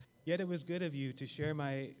Yet it was good of you to share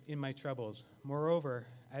in my troubles. Moreover,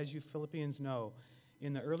 as you Philippians know,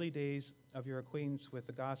 in the early days of your acquaintance with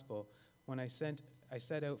the gospel, when I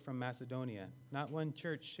set out from Macedonia, not one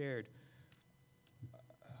church shared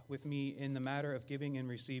with me in the matter of giving and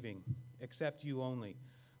receiving, except you only.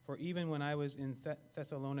 For even when I was in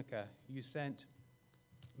Thessalonica, you sent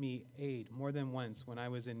me aid more than once when I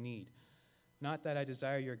was in need. Not that I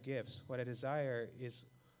desire your gifts. What I desire is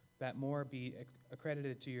that more be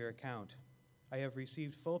accredited to your account. I have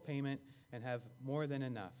received full payment and have more than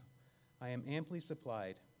enough. I am amply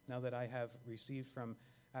supplied, now that I have received from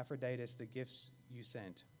Epaphroditus the gifts you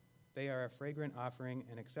sent. They are a fragrant offering,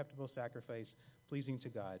 an acceptable sacrifice, pleasing to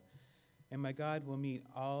God. And my God will meet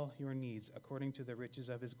all your needs according to the riches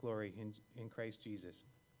of his glory in Christ Jesus.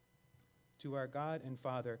 To our God and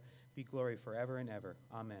Father be glory forever and ever.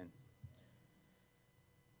 Amen.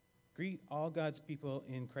 Greet all God's people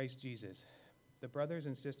in Christ Jesus. The brothers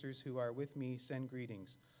and sisters who are with me send greetings.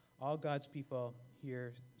 All God's people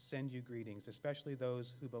here send you greetings, especially those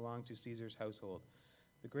who belong to Caesar's household.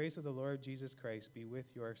 The grace of the Lord Jesus Christ be with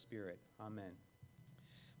your spirit. Amen.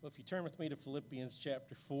 Well, if you turn with me to Philippians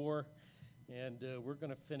chapter 4, and we're going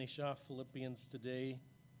to finish off Philippians today.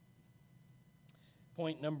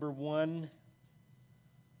 Point number 1,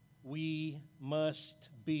 we must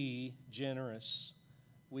be generous.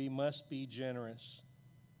 We must be generous.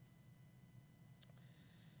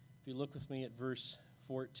 If you look with me at verse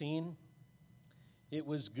 14, it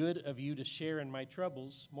was good of you to share in my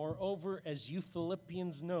troubles. Moreover, as you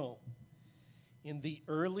Philippians know, in the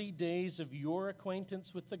early days of your acquaintance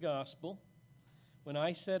with the gospel, when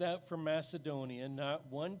I set out from Macedonia, not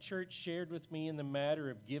one church shared with me in the matter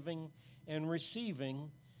of giving and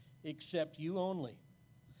receiving, except you only.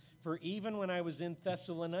 For even when I was in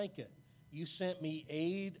Thessalonica, you sent me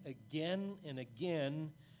aid again and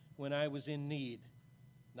again when I was in need.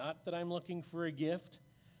 Not that I'm looking for a gift.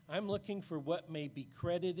 I'm looking for what may be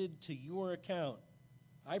credited to your account.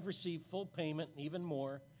 I've received full payment and even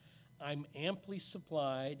more. I'm amply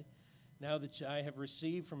supplied now that I have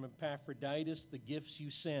received from Epaphroditus the gifts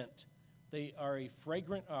you sent. They are a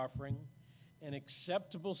fragrant offering, an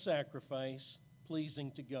acceptable sacrifice,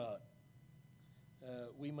 pleasing to God.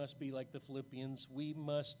 We must be like the Philippians. We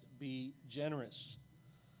must be generous.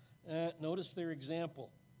 Notice their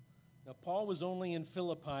example. Now, Paul was only in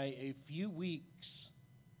Philippi a few weeks,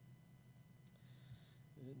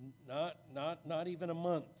 not even a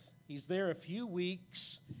month. He's there a few weeks.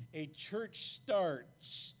 A church starts,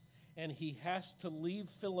 and he has to leave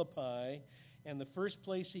Philippi. And the first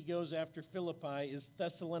place he goes after Philippi is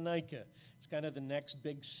Thessalonica. It's kind of the next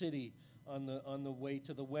big city on the way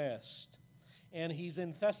to the west. And he's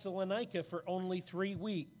in Thessalonica for only 3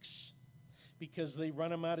 weeks because they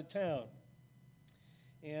run him out of town.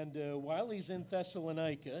 And while he's in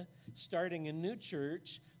Thessalonica, starting a new church,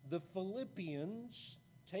 the Philippians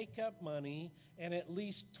take up money, and at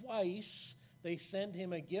least twice they send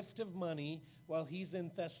him a gift of money while he's in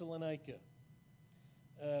Thessalonica.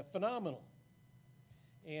 Phenomenal.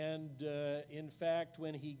 And in fact,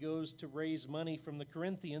 when he goes to raise money from the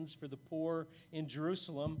Corinthians for the poor in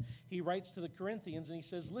Jerusalem, he writes to the Corinthians and he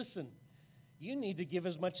says, listen, you need to give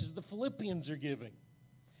as much as the Philippians are giving.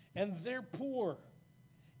 And they're poor.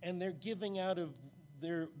 And they're giving out of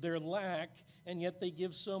their lack, and yet they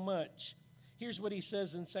give so much. Here's what he says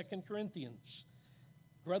in 2 Corinthians.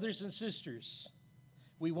 Brothers and sisters,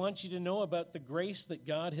 we want you to know about the grace that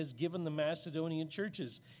God has given the Macedonian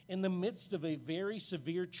churches. In the midst of a very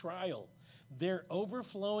severe trial, their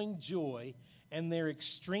overflowing joy and their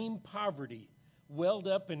extreme poverty welled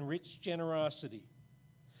up in rich generosity.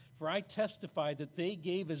 For I testify that they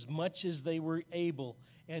gave as much as they were able,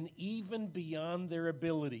 and even beyond their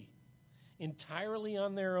ability, entirely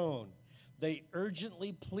on their own. They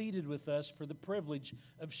urgently pleaded with us for the privilege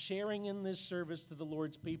of sharing in this service to the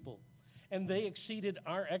Lord's people. And they exceeded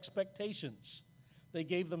our expectations. They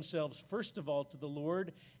gave themselves first of all to the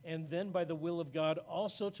Lord, and then by the will of God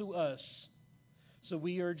also to us. So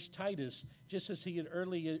we urge Titus, just as he had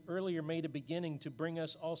earlier made a beginning, to bring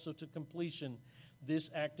us also to completion this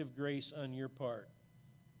act of grace on your part.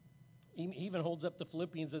 He even holds up the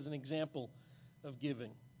Philippians as an example of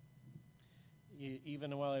giving.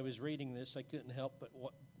 Even while I was reading this, I couldn't help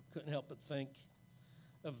but think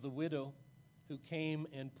of the widow who came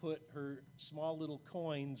and put her small little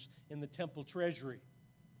coins in the temple treasury.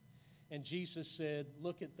 And Jesus said,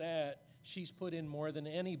 look at that. She's put in more than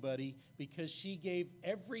anybody because she gave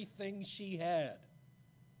everything she had.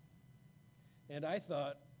 And I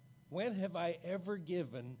thought, when have I ever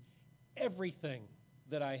given everything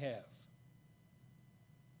that I have?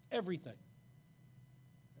 Everything.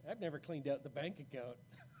 I've never cleaned out the bank account.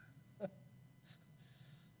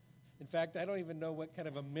 In fact, I don't even know what kind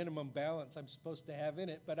of a minimum balance I'm supposed to have in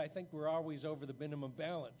it, but I think we're always over the minimum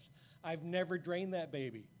balance. I've never drained that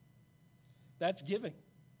baby. That's giving,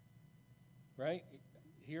 right?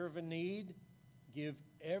 Hear of a need, give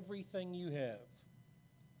everything you have.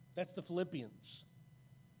 That's the Philippians.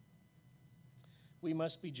 We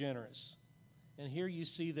must be generous. And here you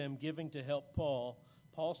see them giving to help Paul.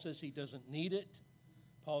 Paul says he doesn't need it.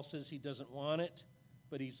 Paul says he doesn't want it,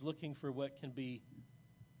 but he's looking for what can be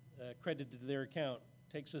credited to their account.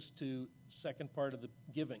 Takes us to the second part of the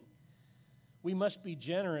giving. We must be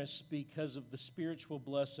generous because of the spiritual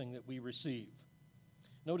blessing that we receive.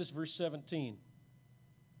 Notice verse 17.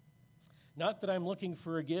 Not that I'm looking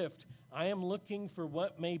for a gift. I am looking for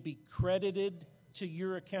what may be credited to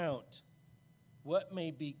your account. What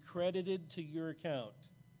may be credited to your account.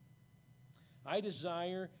 I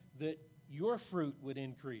desire that your fruit would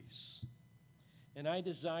increase. And I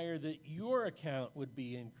desire that your account would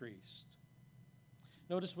be increased.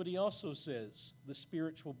 Notice what he also says, the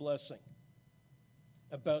spiritual blessing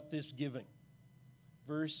about this giving.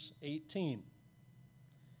 Verse 18.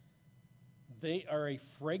 They are a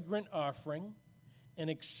fragrant offering, an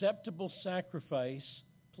acceptable sacrifice,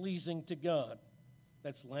 pleasing to God.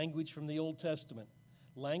 That's language from the Old Testament.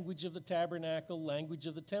 Language of the tabernacle, language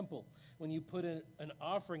of the temple. When you put an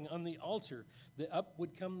offering on the altar, up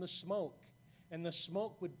would come the smoke. And the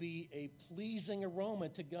smoke would be a pleasing aroma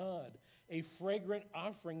to God, a fragrant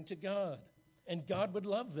offering to God. And God would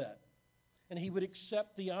love that. And He would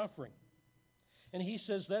accept the offering. And He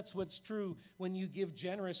says that's what's true when you give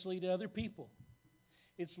generously to other people.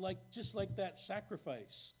 It's just like that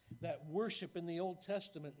sacrifice, that worship in the Old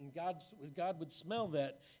Testament, and God would smell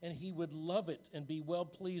that, and He would love it and be well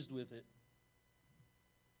pleased with it.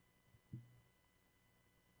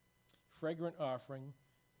 Fragrant offering,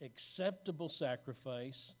 acceptable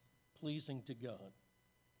sacrifice, pleasing to God.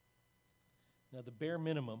 Now, the bare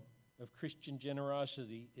minimum of Christian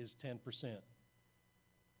generosity is 10%.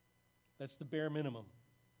 That's the bare minimum.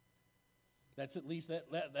 That's at least that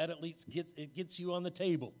at least gets you on the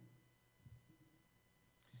table.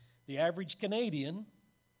 The average Canadian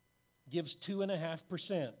gives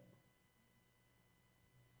 2.5%.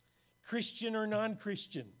 Christian or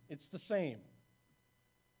non-Christian, it's the same.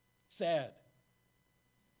 Sad.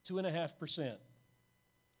 2.5%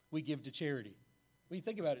 we give to charity. When you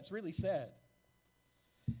think about it, it's really sad.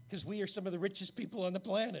 Because we are some of the richest people on the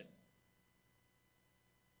planet.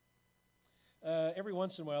 Every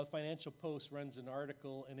once in a while, the Financial Post runs an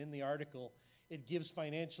article, and in the article, it gives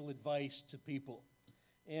financial advice to people.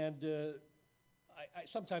 And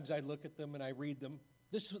sometimes I look at them and I read them.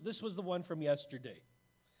 This was the one from yesterday.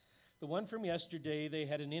 The one from yesterday, they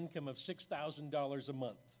had an income of $6,000 a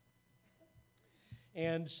month.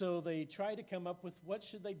 And so they try to come up with what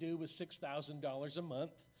should they do with $6,000 a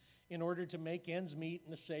month in order to make ends meet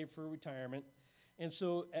and to save for retirement. And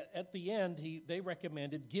so at the end, they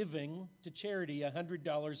recommended giving to charity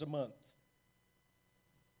 $100 a month.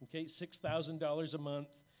 Okay, $6,000 a month.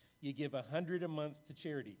 You give $100 a month to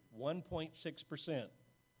charity, 1.6%.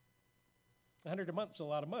 $100 a month is a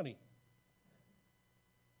lot of money.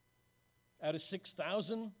 Out of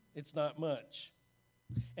 $6,000, it's not much.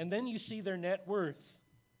 And then you see their net worth.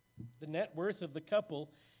 The net worth of the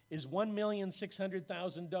couple is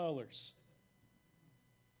 $1,600,000.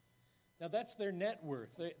 Now that's their net worth.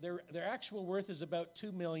 Their actual worth is about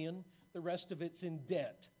 $2 million. The rest of it's in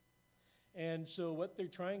debt. And so what they're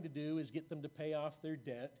trying to do is get them to pay off their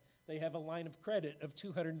debt. They have a line of credit of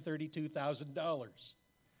 $232,000.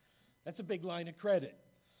 That's a big line of credit.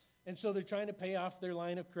 And so they're trying to pay off their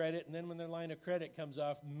line of credit, and then when their line of credit comes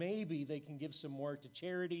off, maybe they can give some more to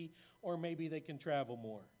charity, or maybe they can travel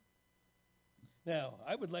more. Now,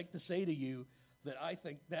 I would like to say to you that I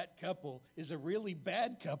think that couple is a really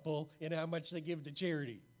bad couple in how much they give to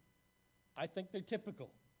charity. I think they're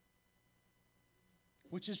typical,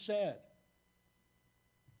 which is sad.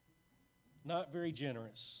 Not very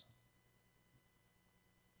generous.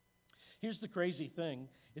 Here's the crazy thing,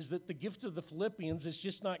 is that the gift of the Philippians is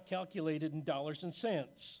just not calculated in dollars and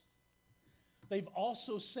cents. They've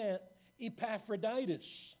also sent Epaphroditus.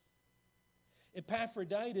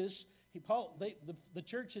 Epaphroditus, the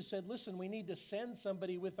church has said, listen, we need to send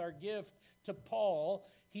somebody with our gift to Paul.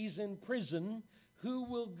 He's in prison. Who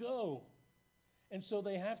will go? And so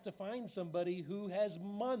they have to find somebody who has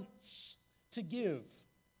months to give.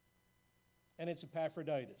 And it's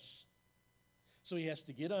Epaphroditus. So he has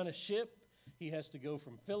to get on a ship. He has to go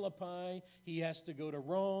from Philippi. He has to go to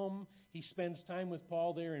Rome. He spends time with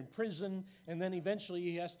Paul there in prison. And then eventually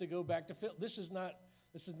he has to go back to Philippi. This is not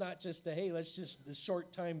just a, hey, let's just a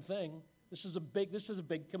short time thing. This is a big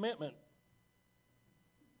commitment.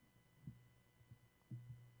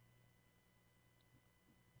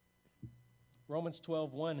 Romans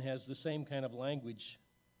 12:1 has the same kind of language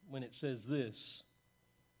when it says this.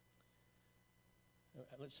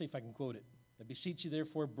 Let's see if I can quote it. I beseech you,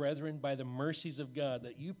 therefore, brethren, by the mercies of God,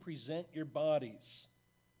 that you present your bodies,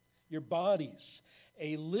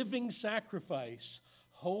 a living sacrifice,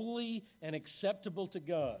 holy and acceptable to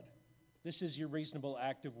God. This is your reasonable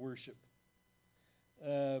act of worship.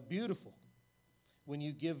 Beautiful. When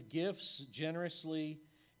you give gifts generously,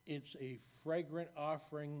 it's a fragrant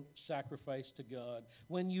offering sacrifice to God.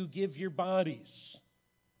 When you give your bodies,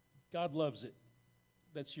 God loves it.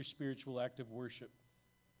 That's your spiritual act of worship.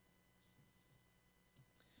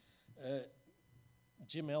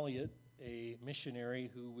 Jim Elliot, a missionary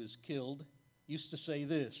who was killed, used to say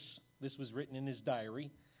this. This was written in his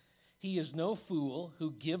diary. He is no fool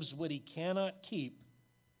who gives what he cannot keep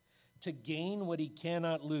to gain what he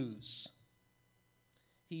cannot lose.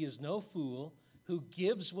 He is no fool who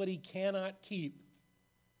gives what he cannot keep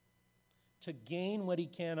to gain what he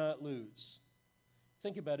cannot lose.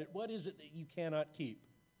 Think about it. What is it that you cannot keep?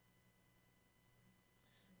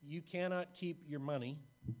 You cannot keep your money.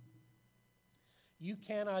 You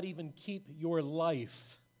cannot even keep your life.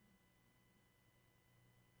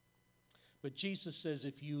 But Jesus says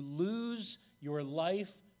if you lose your life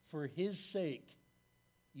for His sake,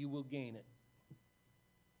 you will gain it.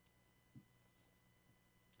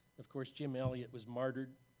 Of course, Jim Elliot was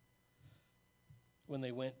martyred when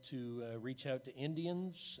they went to reach out to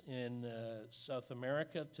Indians in South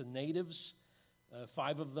America, to natives.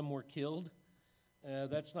 5 of them were killed.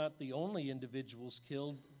 That's not the only individuals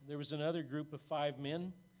killed. There was another group of 5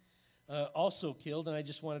 men also killed, and I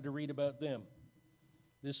just wanted to read about them.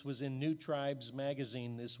 This was in New Tribes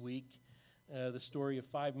magazine this week, the story of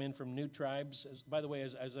 5 men from New Tribes. By the way,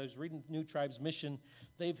 as I was reading New Tribes Mission,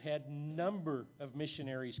 they've had a number of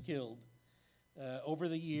missionaries killed over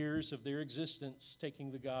the years of their existence,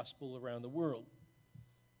 taking the gospel around the world.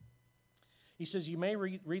 He says, you may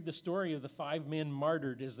read the story of the 5 men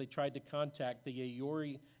martyred as they tried to contact the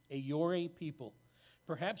Aori people.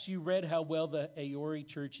 Perhaps you read how well the Aori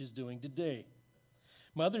church is doing today.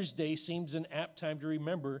 Mother's Day seems an apt time to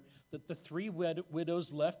remember that the 3 widows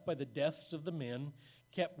left by the deaths of the men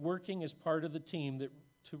kept working as part of the team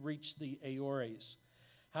to reach the Aoris.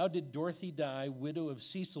 How did Dorothy Dye, widow of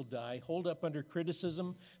Cecil Dye, hold up under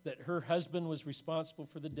criticism that her husband was responsible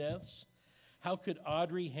for the deaths? How could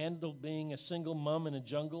Audrey handle being a single mom in a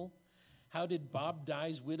jungle? How did Bob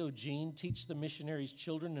Dye's widow Jean teach the missionaries'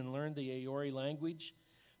 children and learn the Aori language?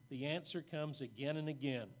 The answer comes again and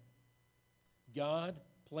again. God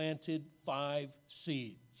planted 5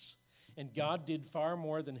 seeds, and God did far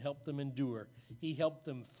more than help them endure. He helped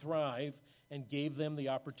them thrive and gave them the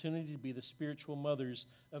opportunity to be the spiritual mothers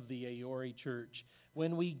of the Aori church.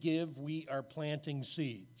 When we give, we are planting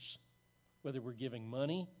seeds, whether we're giving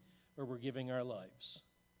money or we're giving our lives.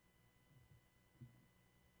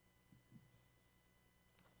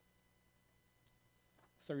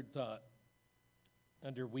 Third thought,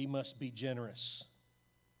 under we must be generous.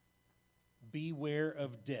 Beware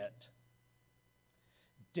of debt.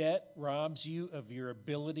 Debt robs you of your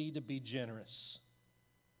ability to be generous,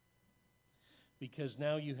 because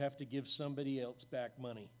now you have to give somebody else back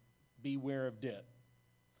money. Beware of debt.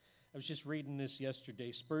 I was just reading this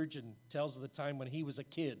yesterday. Spurgeon tells of the time when he was a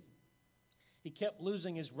kid. He kept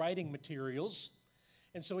losing his writing materials,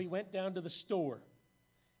 and so he went down to the store,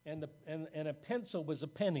 and a pencil was a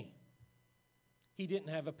penny. He didn't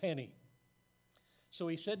have a penny. So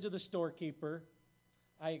he said to the storekeeper,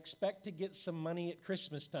 I expect to get some money at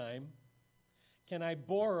Christmas time. Can I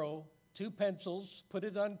borrow 2 pencils, put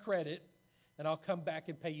it on credit, and I'll come back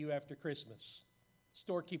and pay you after Christmas?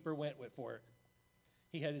 Storekeeper went for it.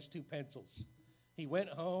 He had his 2 pencils. He went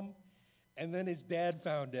home, and then his dad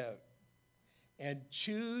found out and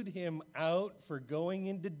chewed him out for going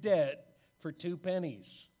into debt for 2 pennies.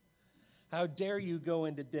 How dare you go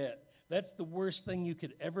into debt? That's the worst thing you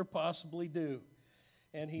could ever possibly do.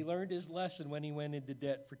 And he learned his lesson when he went into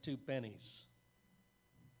debt for 2 pennies.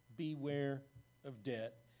 Beware of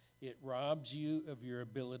debt. It robs you of your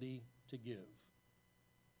ability to give.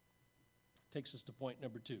 Takes us to point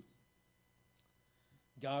number 2.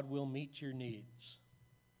 God will meet your needs.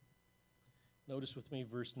 Notice with me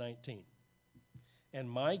verse 19.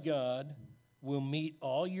 And my God will meet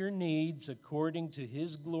all your needs according to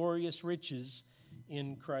His glorious riches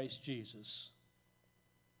in Christ Jesus.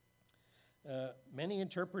 Many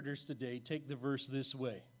interpreters today take the verse this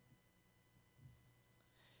way.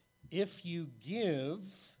 If you give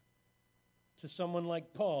to someone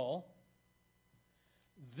like Paul,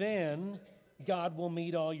 then God will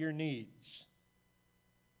meet all your needs.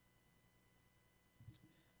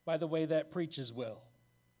 By the way, that preaches well.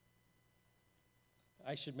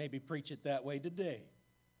 I should maybe preach it that way today.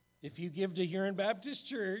 If you give to Huron Baptist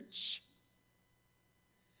Church,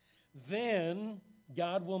 then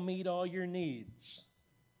God will meet all your needs.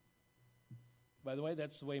 By the way,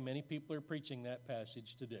 that's the way many people are preaching that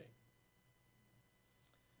passage today.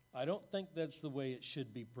 I don't think that's the way it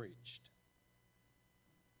should be preached.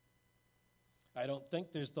 I don't think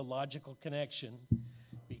there's the logical connection.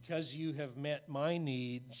 Because you have met my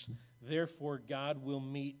needs, therefore God will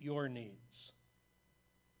meet your needs.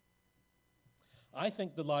 I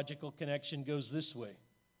think the logical connection goes this way.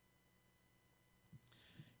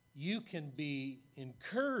 You can be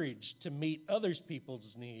encouraged to meet other people's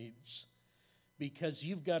needs because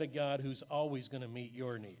you've got a God who's always going to meet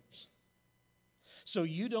your needs. So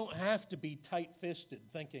you don't have to be tight-fisted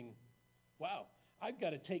thinking, wow, I've got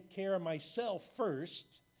to take care of myself first,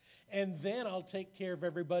 and then I'll take care of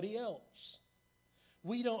everybody else.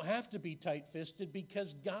 We don't have to be tight-fisted because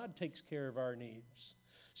God takes care of our needs.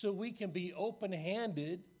 So we can be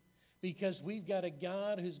open-handed because we've got a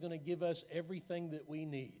God who's going to give us everything that we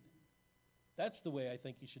need. That's the way I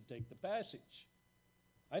think you should take the passage.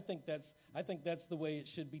 I think that's the way it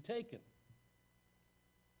should be taken.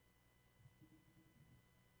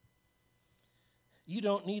 You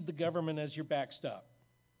don't need the government as your backstop.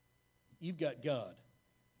 You've got God.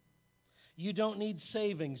 You don't need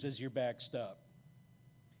savings as your backstop.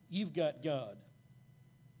 You've got God.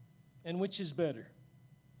 And which is better?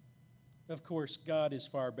 Of course, God is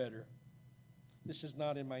far better. This is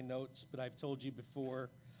not in my notes, but I've told you before.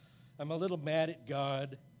 I'm a little mad at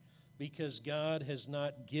God because God has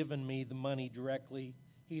not given me the money directly.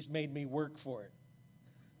 He's made me work for it.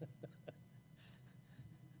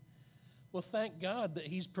 Well, thank God that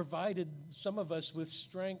He's provided some of us with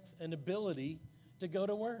strength and ability to go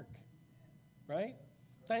to work. Right?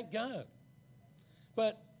 Thank God.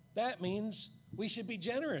 But that means we should be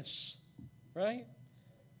generous. Right?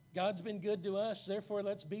 God's been good to us, therefore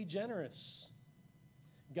let's be generous.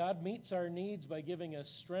 God meets our needs by giving us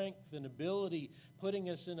strength and ability, putting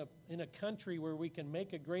us in a country where we can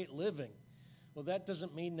make a great living. Well, that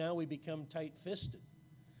doesn't mean now we become tight-fisted.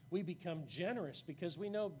 We become generous because we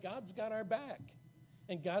know God's got our back,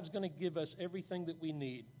 and God's going to give us everything that we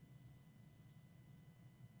need.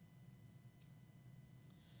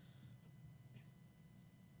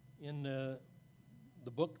 In the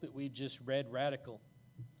book that we just read, Radical,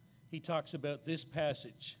 he talks about this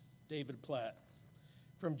passage, David Platt,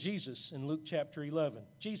 from Jesus in Luke chapter 11.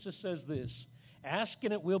 Jesus says this, "Ask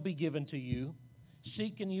and it will be given to you.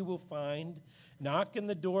 Seek and you will find. Knock and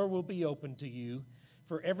the door will be opened to you.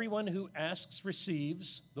 For everyone who asks receives,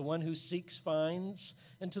 the one who seeks finds,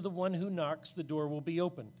 and to the one who knocks the door will be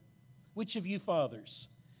opened. Which of you fathers,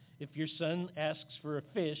 if your son asks for a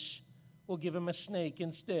fish, will give him a snake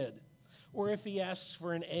instead? Or if he asks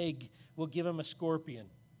for an egg, will give him a scorpion?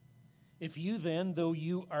 If you then, though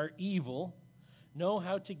you are evil, know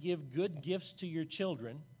how to give good gifts to your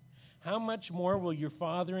children, how much more will your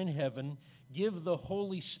Father in heaven give the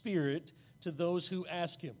Holy Spirit to those who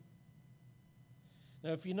ask Him?"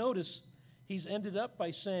 Now, if you notice, he's ended up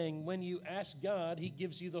by saying, when you ask God, He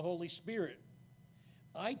gives you the Holy Spirit.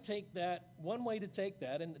 I take that, one way to take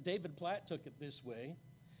that, and David Platt took it this way,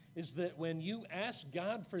 is that when you ask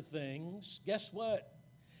God for things, guess what?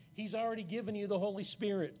 He's already given you the Holy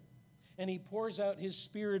Spirit. And He pours out His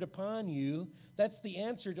Spirit upon you. That's the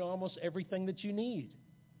answer to almost everything that you need.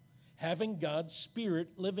 Having God's Spirit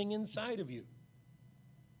living inside of you.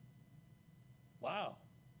 Wow.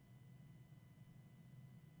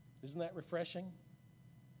 Isn't that refreshing?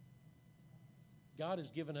 God has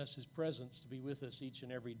given us His presence to be with us each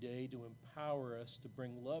and every day, to empower us, to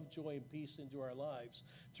bring love, joy, and peace into our lives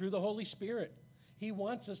through the Holy Spirit. He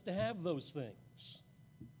wants us to have those things.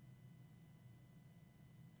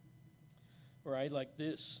 Or I like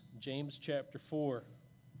this, James chapter 4.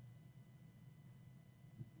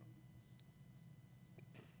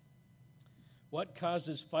 What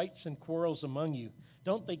causes fights and quarrels among you?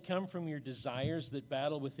 Don't they come from your desires that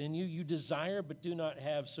battle within you? You desire but do not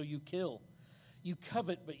have, so you kill. You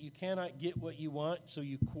covet but you cannot get what you want, so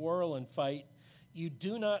you quarrel and fight. You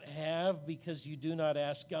do not have because you do not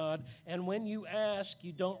ask God. And when you ask,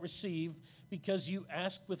 you don't receive because you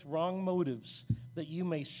ask with wrong motives, that you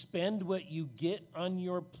may spend what you get on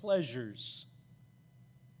your pleasures.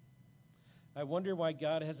 I wonder why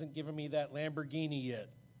God hasn't given me that Lamborghini yet.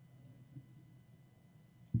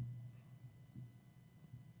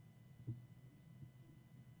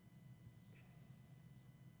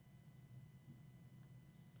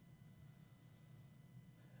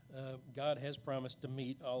 God has promised to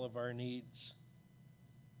meet all of our needs.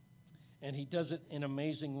 And He does it in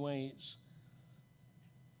amazing ways.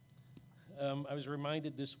 I was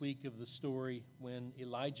reminded this week of the story when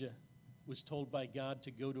Elijah was told by God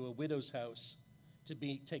to go to a widow's house to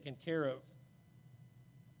be taken care of.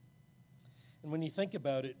 And when you think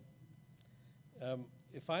about it,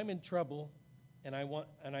 if I'm in trouble and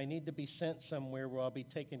I need to be sent somewhere where I'll be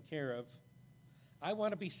taken care of, I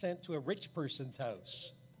want to be sent to a rich person's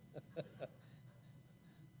house.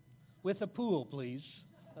 With a pool, please.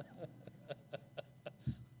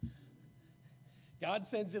 God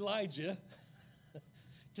sends Elijah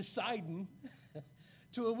to Sidon,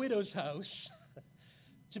 to a widow's house,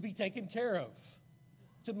 to be taken care of,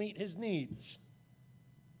 to meet his needs.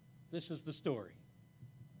 This is the story.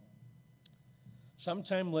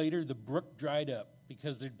 Sometime later, the brook dried up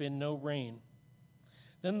because there'd been no rain.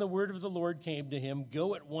 Then the word of the Lord came to him,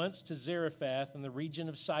 "Go at once to Zarephath in the region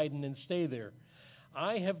of Sidon and stay there.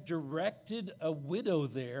 I have directed a widow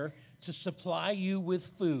there to supply you with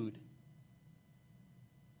food."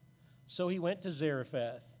 So he went to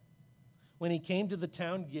Zarephath. When he came to the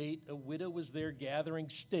town gate, a widow was there gathering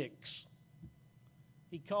sticks.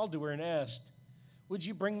 He called to her and asked, "Would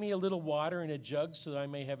you bring me a little water in a jug so that I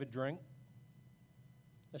may have a drink?"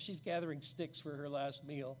 Now she's gathering sticks for her last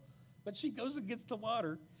meal, but she goes and gets the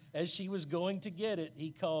water. As she was going to get it,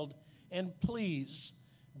 he called, "And please,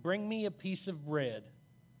 bring me a piece of bread."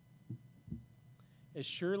 "As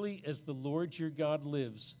surely as the Lord your God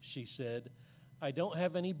lives," she said, "I don't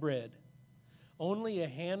have any bread, only a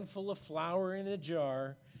handful of flour in a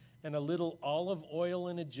jar and a little olive oil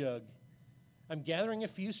in a jug. I'm gathering a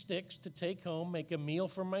few sticks to take home, make a meal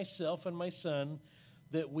for myself and my son,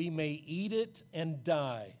 that we may eat it and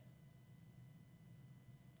die."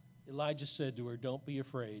 Elijah said to her, "Don't be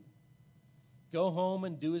afraid. Go home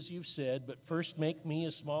and do as you've said, but first make me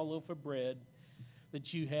a small loaf of bread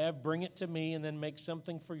that you have, bring it to me, and then make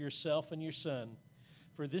something for yourself and your son.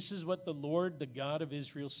 For this is what the Lord, the God of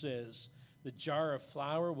Israel, says: the jar of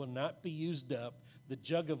flour will not be used up, the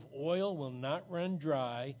jug of oil will not run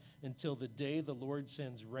dry until the day the Lord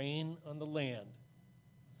sends rain on the land."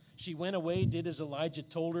 She went away, did as Elijah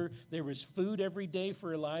told her. There was food every day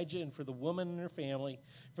for Elijah and for the woman and her family,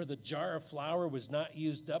 for the jar of flour was not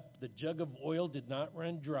used up, the jug of oil did not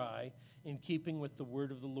run dry, in keeping with the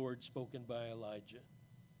word of the Lord spoken by Elijah.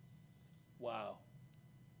 Wow.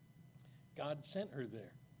 God sent her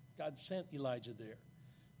there. God sent Elijah there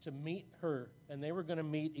to meet her, and they were going to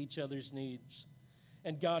meet each other's needs.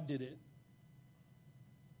 And God did it.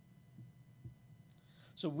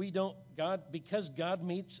 So because God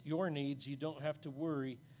meets your needs, you don't have to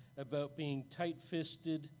worry about being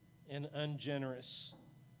tight-fisted and ungenerous.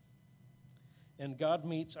 And God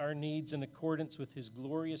meets our needs in accordance with his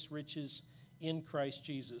glorious riches in Christ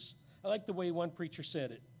Jesus. I like the way one preacher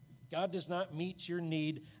said it. God does not meet your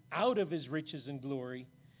need out of his riches and glory.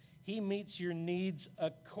 He meets your needs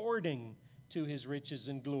according to his riches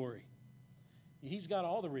and glory. He's got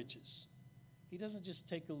all the riches. He doesn't just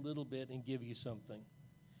take a little bit and give you something.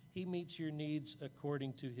 He meets your needs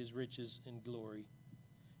according to his riches and glory.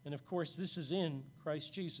 And of course, this is in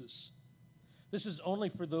Christ Jesus. This is only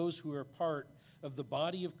for those who are part of the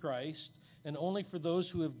body of Christ, and only for those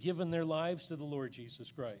who have given their lives to the Lord Jesus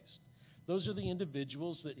Christ. Those are the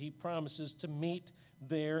individuals that he promises to meet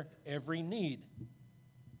their every need.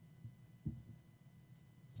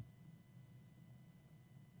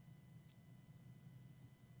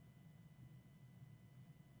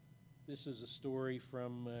 This is a story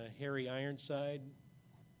from Harry Ironside,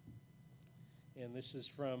 and this is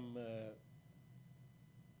from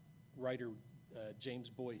writer James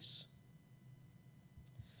Boyce.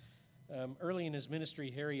 Early in his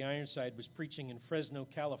ministry, Harry Ironside was preaching in Fresno,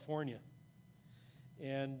 California,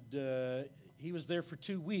 and he was there for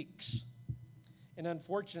 2 weeks. And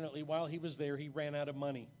unfortunately, while he was there, he ran out of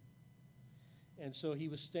money. And so he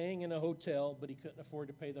was staying in a hotel, but he couldn't afford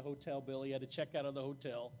to pay the hotel bill. He had to check out of the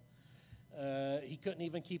hotel. He couldn't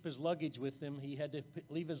even keep his luggage with him. He had to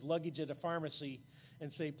leave his luggage at a pharmacy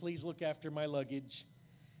and say, "Please look after my luggage."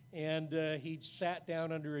 And he sat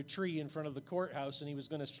down under a tree in front of the courthouse, and he was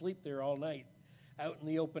going to sleep there all night, out in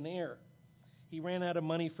the open air. He ran out of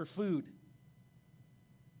money for food.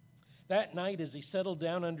 That night, as he settled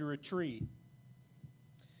down under a tree,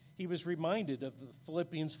 he was reminded of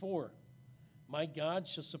Philippians 4. "My God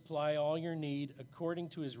shall supply all your need according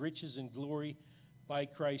to his riches and glory by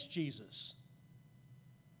Christ Jesus."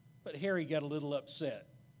 But Harry got a little upset.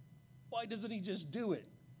 Why doesn't he just do it?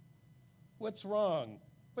 What's wrong?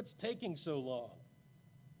 What's taking so long?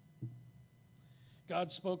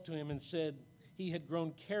 God spoke to him and said he had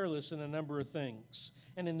grown careless in a number of things.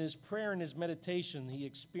 And in his prayer and his meditation, he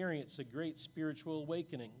experienced a great spiritual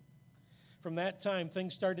awakening. From that time,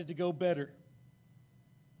 things started to go better.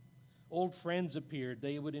 Old friends appeared.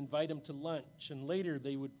 They would invite him to lunch, and later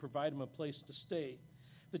they would provide him a place to stay.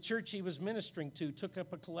 The church he was ministering to took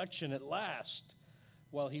up a collection at last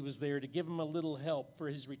while he was there to give him a little help for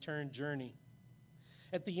his return journey.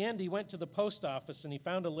 At the end, he went to the post office and he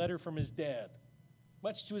found a letter from his dad.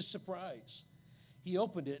 Much to his surprise, he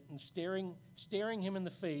opened it, and staring him in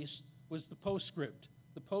the face was the postscript.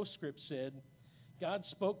 The postscript said, "God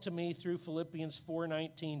spoke to me through Philippians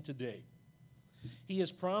 4:19 today. He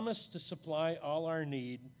has promised to supply all our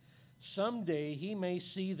need. Someday he may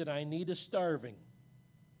see that I need a starving.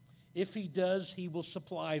 If he does, he will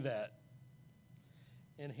supply that."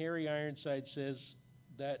 And Harry Ironside says,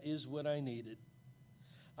 that is what I needed.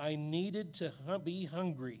 I needed to be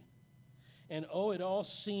hungry. And oh, it all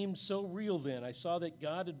seemed so real then. I saw that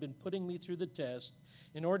God had been putting me through the test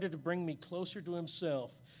in order to bring me closer to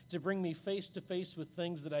himself, to bring me face to face with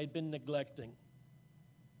things that I'd been neglecting.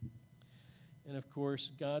 And of course,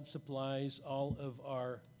 God supplies all of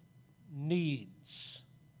our needs.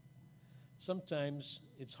 Sometimes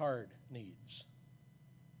it's hard needs.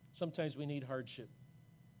 Sometimes we need hardship.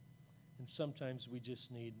 And sometimes we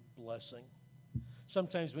just need blessing.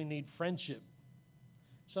 Sometimes we need friendship.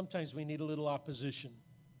 Sometimes we need a little opposition.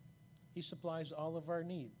 He supplies all of our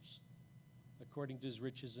needs according to his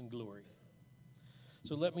riches and glory.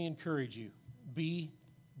 So let me encourage you. Be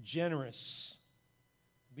generous.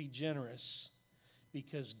 Be generous,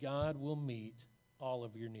 because God will meet all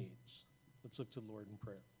of your needs. Let's look to the Lord in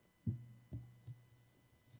prayer.